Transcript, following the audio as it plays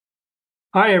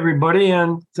Hi, everybody,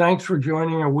 and thanks for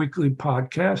joining our weekly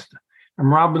podcast.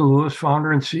 I'm Robin Lewis,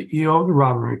 founder and CEO of the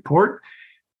Robin Report.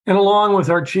 And along with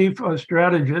our chief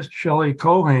strategist, Shelley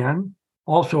Cohan,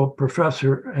 also a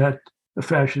professor at the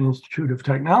Fashion Institute of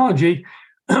Technology,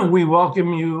 we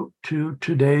welcome you to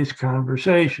today's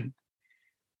conversation.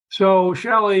 So,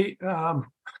 Shelley,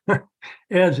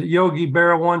 as Yogi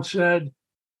Berra once said,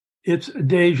 it's a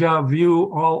deja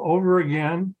vu all over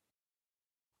again.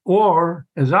 Or,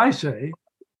 as I say,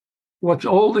 what's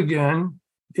old again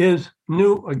is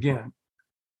new again.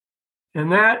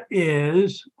 And that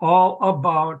is all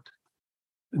about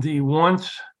the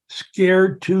once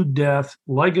scared to death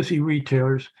legacy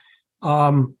retailers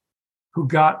who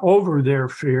got over their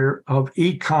fear of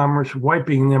e-commerce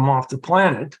wiping them off the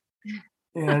planet.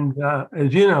 And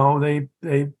as you know,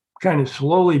 they kind of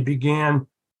slowly began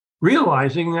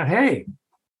realizing that, hey,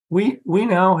 we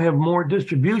now have more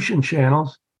distribution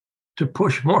channels to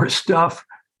push more stuff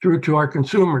through to our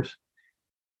consumers.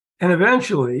 And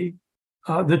eventually,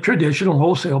 the traditional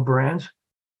wholesale brands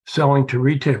selling to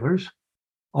retailers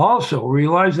also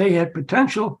realized they had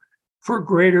potential for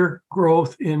greater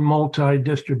growth in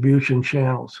multi-distribution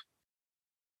channels.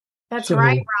 That's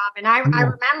right, Rob. And I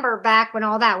remember back when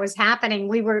all that was happening,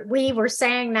 we were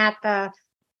saying that the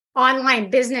online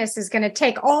business is going to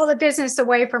take all the business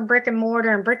away from brick and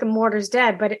mortar's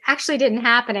dead, but it actually didn't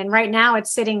happen. And right now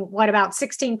it's sitting, about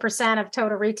 16% of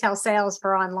total retail sales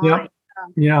for online.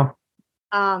 Yeah.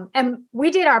 And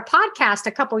we did our podcast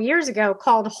a couple years ago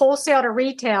called Wholesale to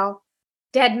Retail,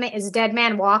 Dead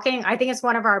Man Walking. I think it's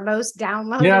one of our most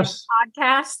downloaded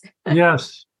podcasts.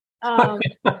 Yes. And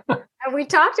we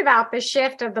talked about the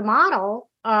shift of the model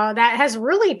that has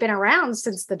really been around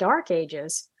since the dark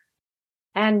ages.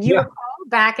 And you recall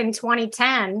back in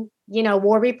 2010,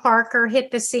 Warby Parker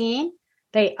hit the scene.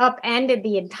 They upended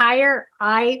the entire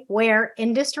eyewear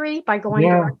industry by going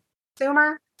direct to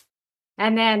consumer.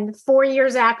 And then 4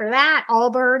 years after that,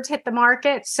 Allbirds hit the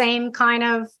market, same kind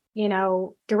of,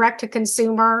 direct to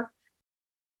consumer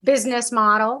business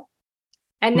model.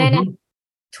 And then in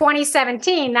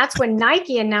 2017, that's when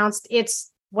Nike announced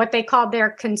it's what they called their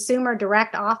consumer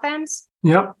direct offense.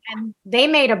 Yep. And they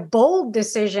made a bold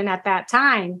decision at that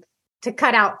time to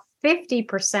cut out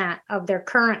 50% of their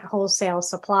current wholesale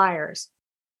suppliers.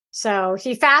 So if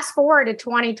you fast forward to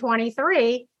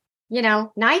 2023,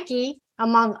 Nike,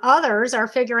 among others, are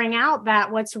figuring out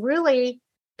that what's really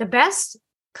the best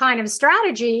kind of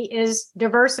strategy is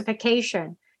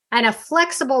diversification and a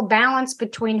flexible balance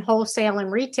between wholesale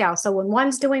and retail. So when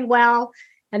one's doing well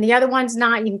and the other one's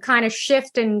not, you can kind of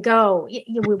shift and go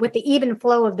with the even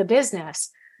flow of the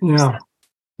business. Yeah.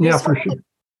 So for sure.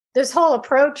 This whole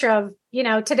approach of,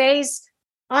 today's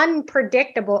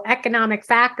unpredictable economic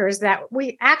factors that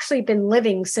we actually been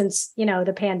living since,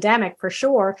 the pandemic for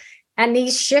sure. And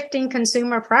these shifting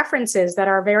consumer preferences that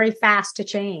are very fast to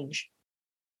change.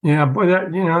 Yeah, boy,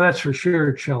 that's for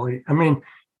sure, Shelley. I mean,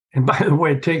 and by the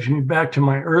way, it takes me back to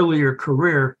my earlier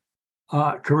career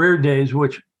days,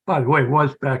 which, by the way,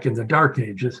 was back in the dark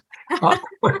ages.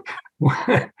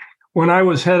 When I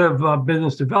was head of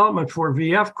business development for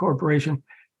VF Corporation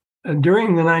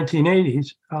during the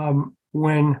 1980s,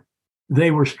 when they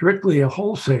were strictly a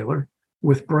wholesaler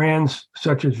with brands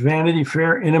such as Vanity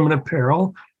Fair, Intimate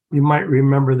Apparel, you might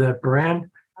remember that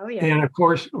brand. Oh, yeah. And of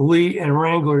course, Lee and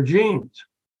Wrangler jeans.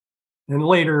 And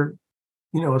later,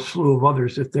 a slew of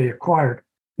others that they acquired.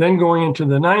 Then going into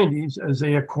the 90s, as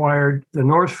they acquired the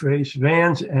North Face,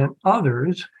 Vans, and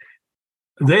others,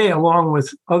 they, along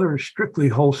with other strictly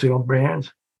wholesale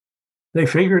brands, they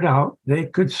figured out they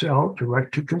could sell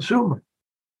direct to consumer.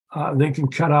 They can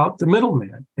cut out the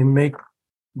middleman and make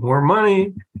more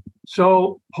money.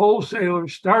 So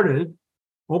wholesalers started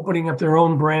opening up their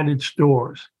own branded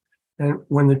stores. And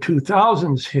when the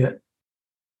 2000s hit,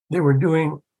 they were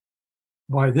doing,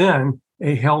 by then,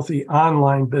 a healthy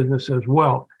online business as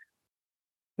well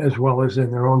as in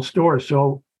their own stores.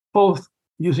 So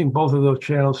using both of those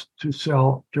channels to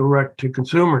sell direct to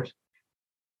consumers.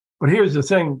 But here's the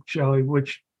thing, Shelley,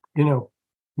 which,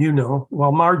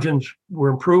 while margins were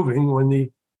improving when the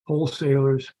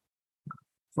wholesalers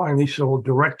finally sold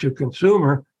direct to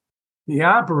consumer, the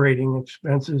operating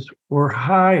expenses were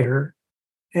higher,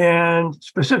 and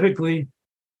specifically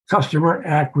customer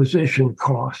acquisition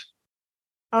costs.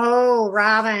 Oh,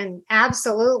 Robin,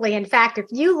 absolutely. In fact, if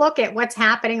you look at what's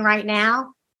happening right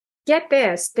now, get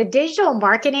this, the digital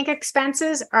marketing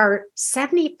expenses are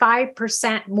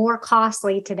 75% more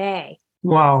costly today.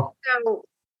 Wow. So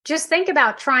just think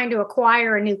about trying to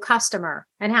acquire a new customer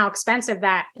and how expensive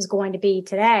that is going to be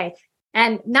today.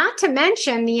 And not to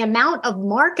mention the amount of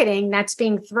marketing that's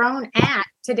being thrown at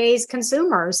today's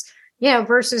consumers.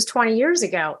 versus 20 years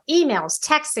ago. Emails,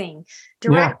 texting,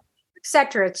 direct, et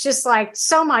cetera. It's just like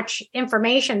so much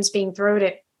information is being thrown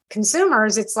at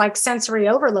consumers. It's like sensory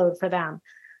overload for them.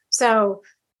 So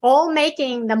all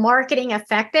making the marketing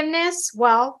effectiveness,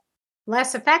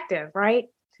 less effective, right?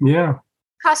 Yeah.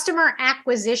 Customer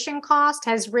acquisition cost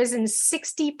has risen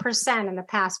 60% in the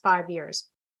past 5 years.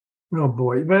 Oh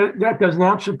boy, but that does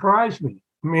not surprise me.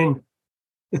 I mean,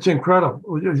 it's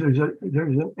incredible. There's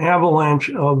an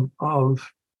avalanche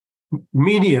of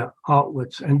media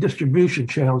outlets and distribution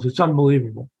channels. It's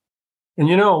unbelievable. And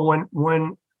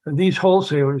when these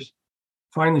wholesalers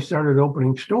finally started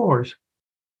opening stores,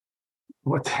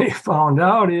 what they found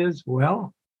out is,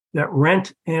 that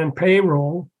rent and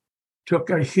payroll took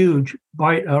a huge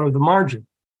bite out of the margin,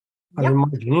 out of the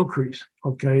margin increase.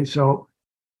 Okay, so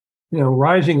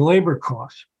rising labor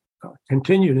costs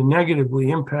continue to negatively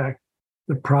impact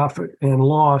the profit and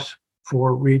loss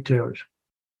for retailers.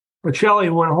 But Shelley,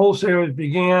 when wholesalers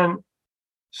began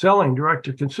selling direct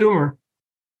to consumer,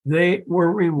 they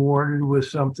were rewarded with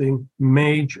something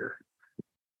major: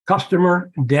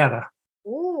 customer data.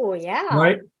 Oh, yeah.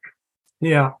 Right?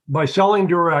 Yeah. By selling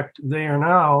direct, they are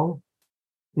now,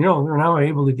 they're now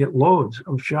able to get loads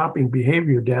of shopping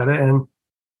behavior data, and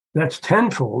that's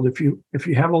tenfold if you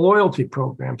have a loyalty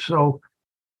program. So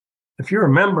if you're a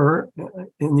member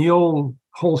in the old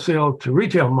wholesale to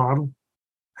retail model,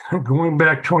 going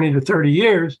back 20 to 30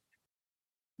 years,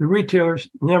 the retailers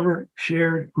never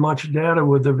shared much data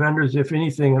with the vendors, if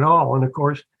anything at all. And of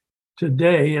course,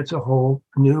 today it's a whole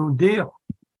new deal.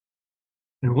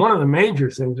 And one of the major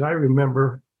things I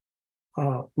remember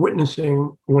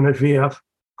witnessing when at VF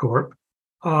Corp,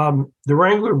 the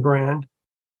Wrangler brand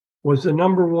was the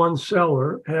number one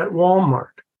seller at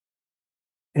Walmart.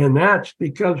 And that's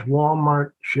because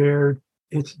Walmart shared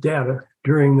its data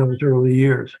during those early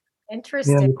years.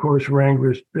 Interesting. And of course,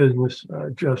 Wrangler's business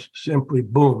just simply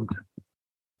boomed.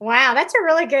 Wow, that's a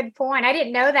really good point. I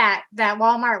didn't know that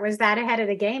Walmart was that ahead of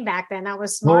the game back then. That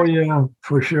was smart. Oh, yeah,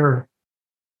 for sure.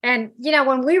 And,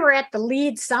 when we were at the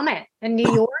LEAD Summit in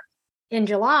New York in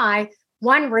July,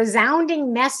 one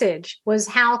resounding message was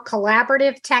how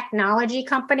collaborative technology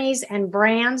companies and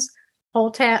brands,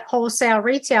 wholesale,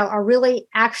 retail, are really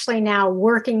actually now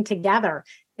working together.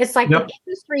 It's like the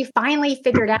industry finally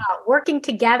figured out working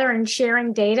together and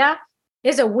sharing data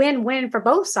is a win-win for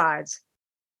both sides.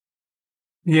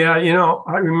 Yeah,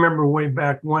 I remember way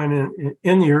back when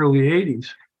in the early 80s,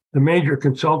 the major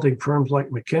consulting firms like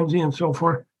McKinsey and so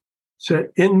forth said,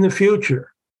 in the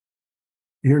future,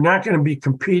 you're not going to be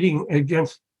competing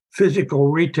against physical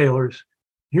retailers.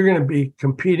 You're going to be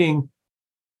competing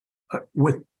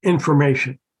with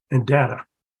information and data,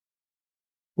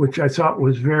 which I thought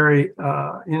was very,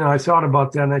 I thought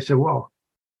about that and I said, well,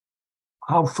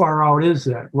 how far out is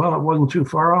that? Well, it wasn't too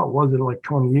far out, was it? Like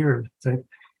 20 years, I think.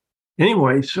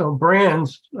 Anyway, so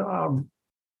brands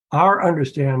are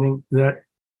understanding that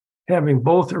having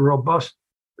both a robust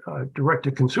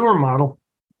direct-to-consumer model,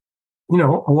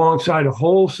 alongside a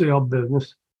wholesale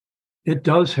business, it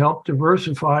does help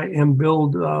diversify and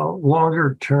build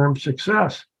longer-term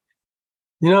success.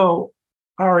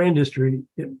 Our industry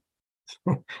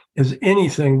is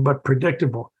anything but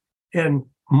predictable, and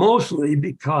mostly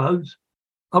because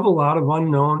of a lot of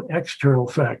unknown external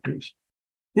factors,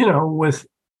 with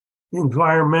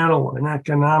environmental and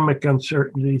economic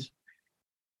uncertainties,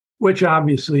 which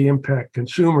obviously impact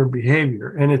consumer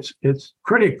behavior. And it's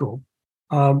critical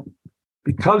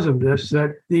because of this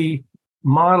that the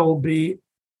model be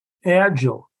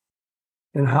agile.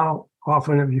 And how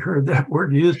often have you heard that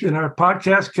word used in our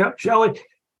podcast, Shelley?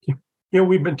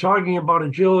 We've been talking about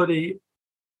agility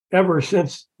ever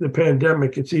since the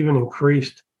pandemic. It's even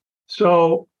increased.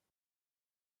 So,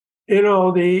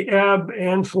 the ebb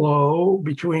and flow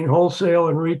between wholesale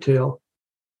and retail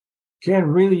can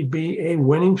really be a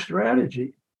winning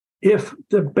strategy if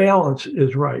the balance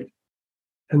is right.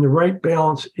 And the right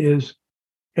balance is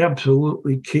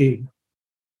absolutely key.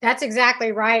 That's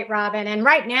exactly right, Robin. And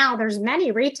right now, there's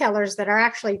many retailers that are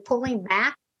actually pulling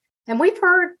back. And we've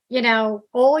heard,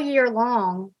 all year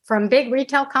long from big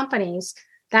retail companies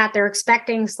that they're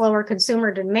expecting slower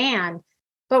consumer demand.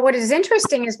 But what is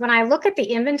interesting is when I look at the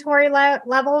inventory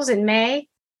levels in May,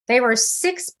 they were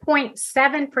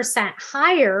 6.7%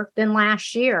 higher than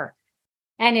last year.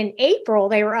 And in April,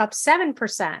 they were up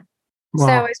 7%. Wow.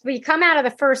 So as we come out of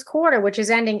the first quarter, which is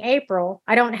ending April,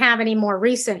 I don't have any more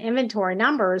recent inventory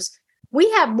numbers. We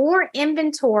have more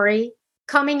inventory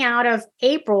coming out of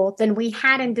April than we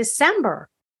had in December.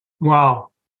 Wow.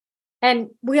 And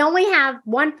we only have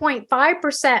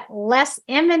 1.5% less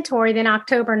inventory than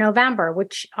October, November,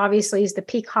 which obviously is the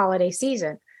peak holiday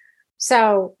season.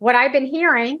 So what I've been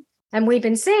hearing and we've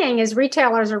been seeing is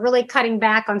retailers are really cutting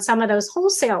back on some of those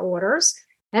wholesale orders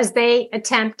as they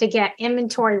attempt to get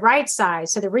inventory right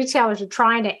size. So the retailers are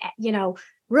trying to,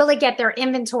 really get their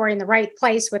inventory in the right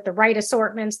place with the right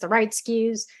assortments, the right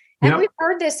SKUs. And we've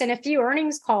heard this in a few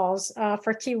earnings calls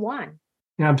for Q1.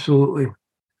 Absolutely.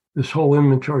 This whole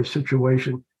inventory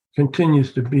situation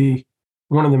continues to be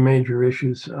one of the major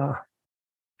issues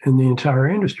in the entire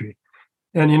industry.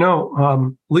 And,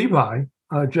 Levi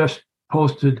just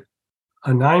posted a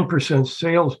 9%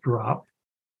 sales drop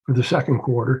for the second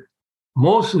quarter,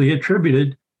 mostly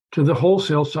attributed to the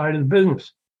wholesale side of the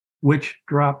business, which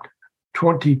dropped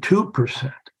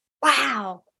 22%.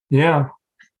 Wow. Yeah.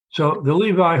 So the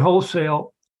Levi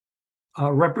wholesale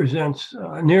represents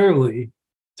nearly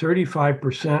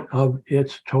 35% of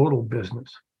its total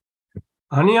business.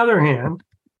 On the other hand,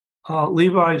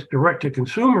 Levi's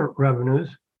direct-to-consumer revenues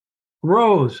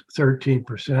rose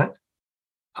 13%,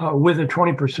 with a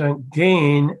 20%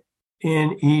 gain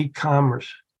in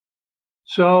e-commerce.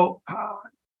 So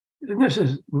this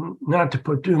is not to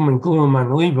put doom and gloom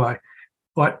on Levi,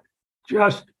 but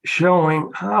just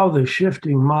showing how the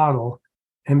shifting model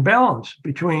and balance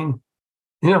between,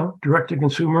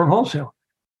 direct-to-consumer and wholesale,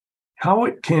 how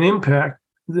it can impact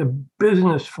the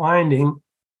business finding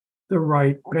the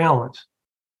right balance.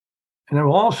 And I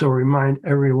will also remind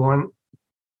everyone,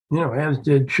 as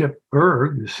did Chip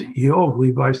Bergh, the CEO of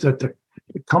Levi's, that the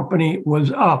company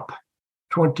was up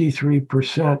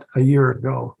 23% a year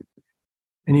ago.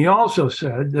 And he also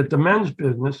said that the men's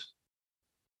business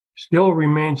still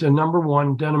remains the number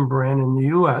one denim brand in the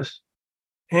U.S.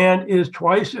 and is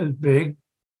twice as big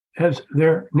as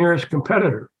their nearest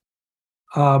competitor.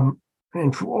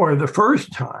 And for the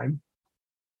first time,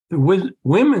 the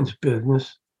women's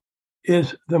business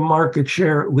is the market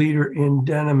share leader in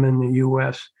denim in the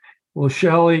U.S. Well,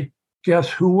 Shelley, guess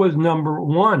who was number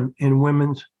one in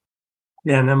women's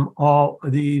denim all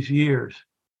these years?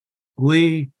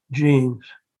 Lee Jeans.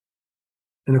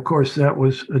 And of course, that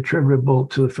was attributable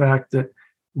to the fact that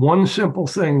one simple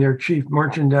thing their chief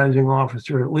merchandising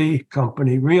officer at Lee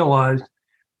Company realized,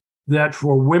 that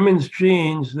for women's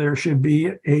jeans, there should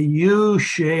be a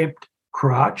U-shaped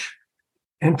crotch,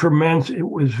 and for men's, it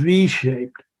was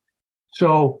V-shaped.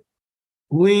 So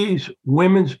Lee's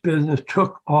women's business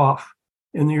took off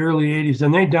in the early 80s,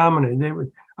 and they dominated. They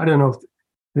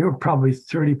were probably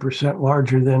 30%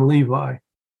 larger than Levi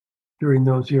during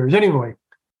those years. Anyway,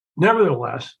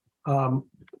 nevertheless,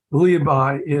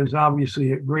 Levi is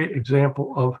obviously a great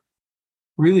example of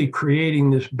really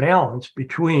creating this balance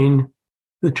between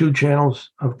the two channels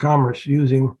of commerce,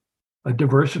 using a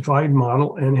diversified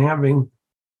model and having,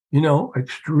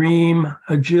 extreme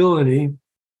agility.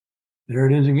 There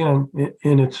it is again,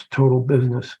 in its total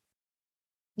business.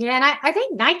 Yeah, and I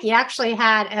think Nike actually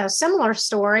had a similar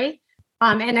story.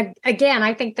 Again,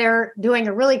 I think they're doing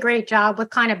a really great job with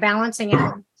kind of balancing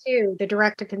out too, the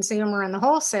direct-to-consumer and the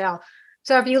wholesale.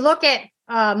 So if you look at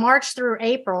March through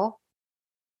April,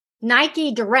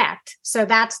 Nike Direct, so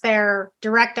that's their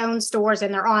direct-owned stores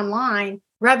and their online,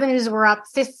 revenues were up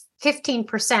 15%,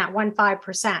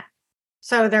 15%.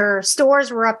 So their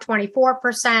stores were up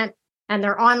 24%, and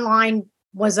their online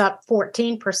was up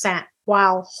 14%,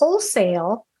 while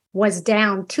wholesale was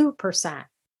down 2%.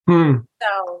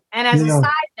 So, and as a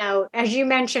side note, as you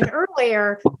mentioned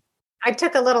earlier, I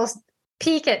took a little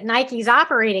peek at Nike's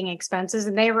operating expenses,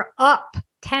 and they were up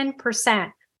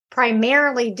 10%,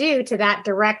 primarily due to that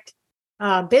direct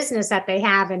business that they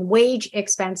have and wage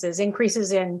expenses,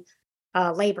 increases in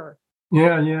labor.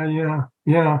 Yeah.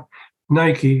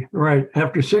 Nike, right.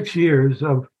 After 6 years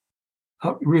of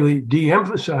really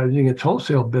de-emphasizing its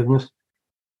wholesale business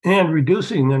and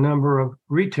reducing the number of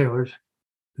retailers,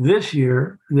 this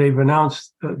year they've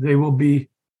announced that they will be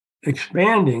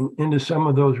expanding into some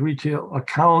of those retail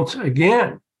accounts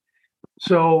again.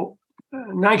 So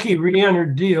Nike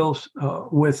re-entered deals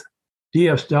with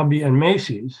DSW and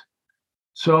Macy's.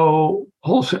 So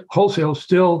wholesale is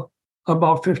still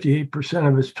about 58%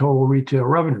 of its total retail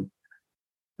revenue.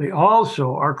 They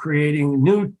also are creating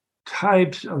new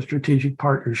types of strategic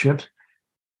partnerships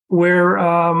where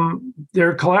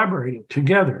they're collaborating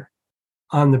together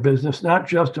on the business, not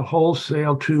just a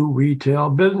wholesale to retail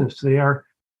business. They are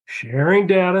sharing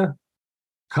data,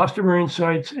 customer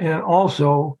insights, and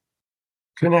also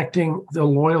connecting the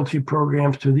loyalty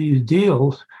programs to these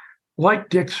deals, like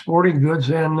Dick's Sporting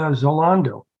Goods and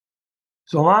Zalando.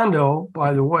 Zalando,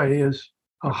 by the way, is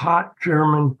a hot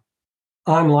German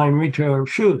online retailer of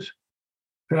shoes,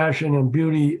 fashion, and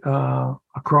beauty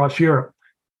across Europe.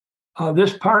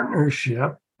 This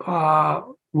partnership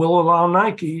will allow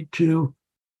Nike to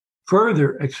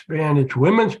further expand its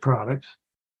women's products,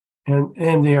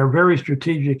 and they are very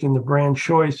strategic in the brand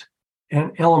choice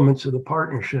and elements of the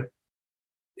partnership.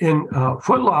 In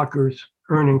Foot Locker's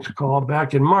earnings call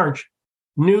back in March,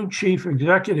 new chief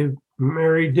executive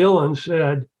Mary Dillon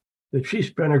said that she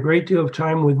spent a great deal of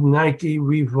time with Nike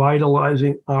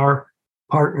revitalizing our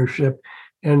partnership.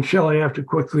 And Shelley, I have to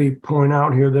quickly point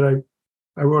out here that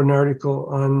I wrote an article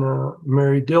on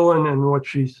Mary Dillon and what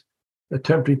she's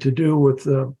attempting to do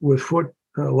with Foot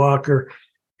Locker,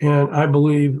 and I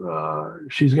believe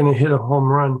she's going to hit a home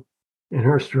run in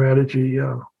her strategy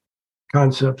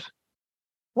concepts.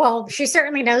 Well, she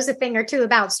certainly knows a thing or two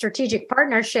about strategic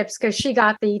partnerships because she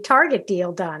got the Target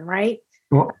deal done, right?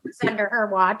 Well, it's under her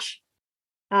watch.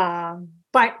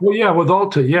 But yeah, with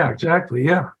Ulta, yeah, exactly,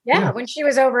 yeah. When she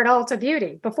was over at Ulta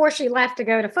Beauty before she left to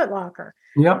go to Foot Locker.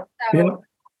 Yep. So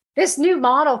this new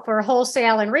model for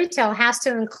wholesale and retail has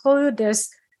to include this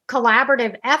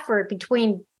collaborative effort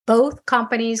between both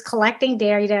companies, collecting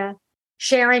data,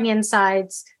 sharing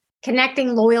insights,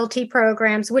 connecting loyalty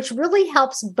programs, which really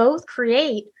helps both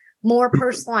create more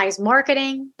personalized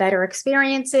marketing, better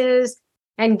experiences,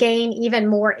 and gain even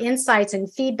more insights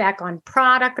and feedback on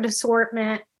product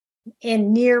assortment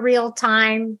in near real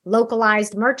time.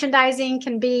 Localized merchandising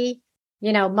can be,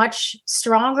 much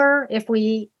stronger if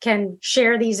we can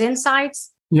share these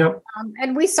insights. Yep.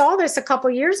 And we saw this a couple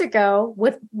of years ago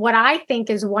with what I think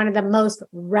is one of the most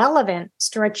relevant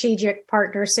strategic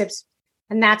partnerships.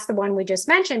 And that's the one we just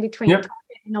mentioned between Target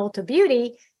and Ulta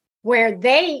Beauty, where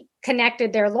they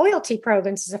connected their loyalty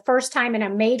programs. It's the first time in a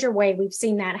major way we've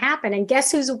seen that happen. And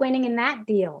guess who's winning in that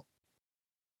deal?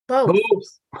 Both.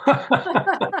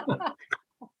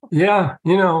 Yeah,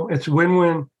 it's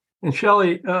win-win. And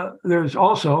Shelley, there's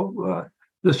also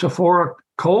the Sephora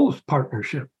Kohl's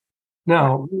partnership.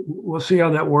 Now, we'll see how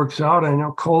that works out. I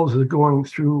know Kohl's is going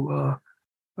through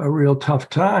a real tough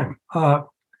time.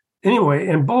 Anyway,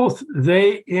 and both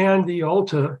they and the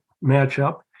Ulta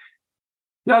matchup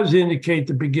does indicate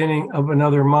the beginning of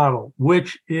another model,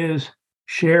 which is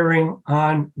sharing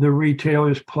on the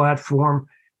retailer's platform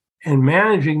and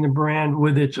managing the brand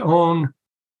with its own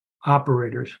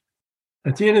operators.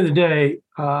 At the end of the day,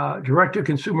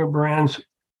 direct-to-consumer brands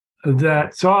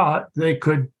that thought they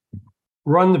could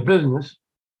run the business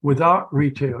without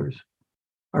retailers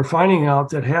are finding out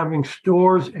that having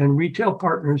stores and retail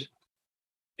partners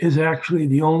is actually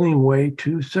the only way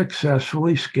to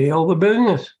successfully scale the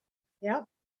business. Yep.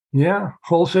 Yeah.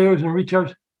 Wholesalers and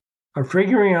retailers are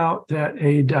figuring out that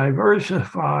a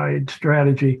diversified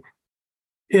strategy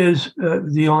is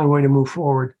the only way to move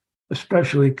forward,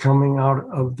 especially coming out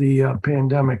of the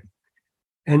pandemic.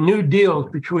 And new deals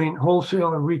between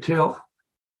wholesale and retail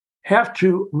have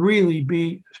to really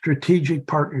be strategic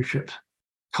partnerships,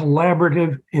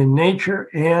 collaborative in nature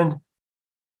and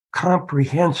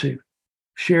comprehensive,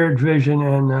 shared vision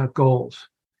and goals.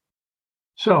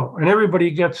 So, and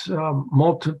everybody gets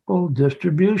multiple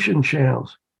distribution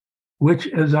channels, which,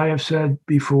 as I have said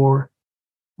before,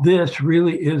 this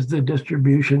really is the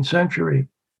distribution century.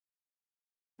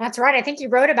 That's right. I think you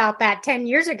wrote about that 10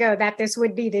 years ago, that this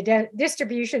would be the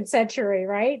distribution century,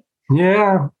 right?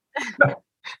 Yeah.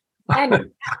 And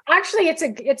actually,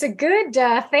 it's a good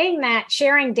thing that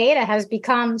sharing data has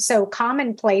become so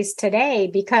commonplace today,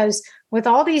 because with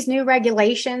all these new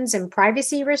regulations and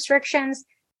privacy restrictions,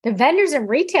 the vendors and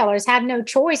retailers have no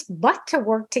choice but to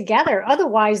work together.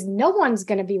 Otherwise, no one's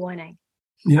going to be winning.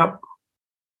 Yep.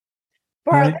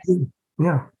 For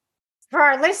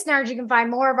our listeners, you can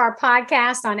find more of our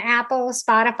podcasts on Apple,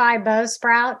 Spotify,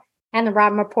 Buzzsprout, and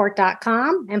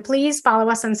therobinreport.com. And please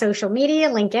follow us on social media,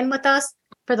 link in with us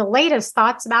for the latest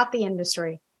thoughts about the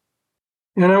industry.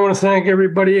 And I want to thank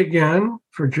everybody again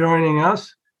for joining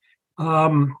us.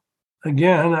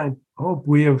 Again, I hope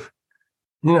we have,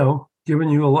 given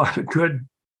you a lot of good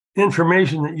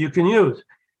information that you can use.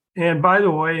 And by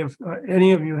the way, if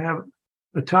any of you have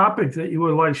a topic that you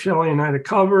would like Shelley and I to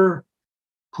cover,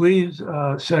 please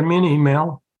send me an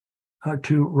email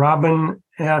to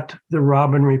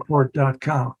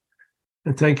robin@therobinreport.com.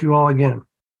 And thank you all again.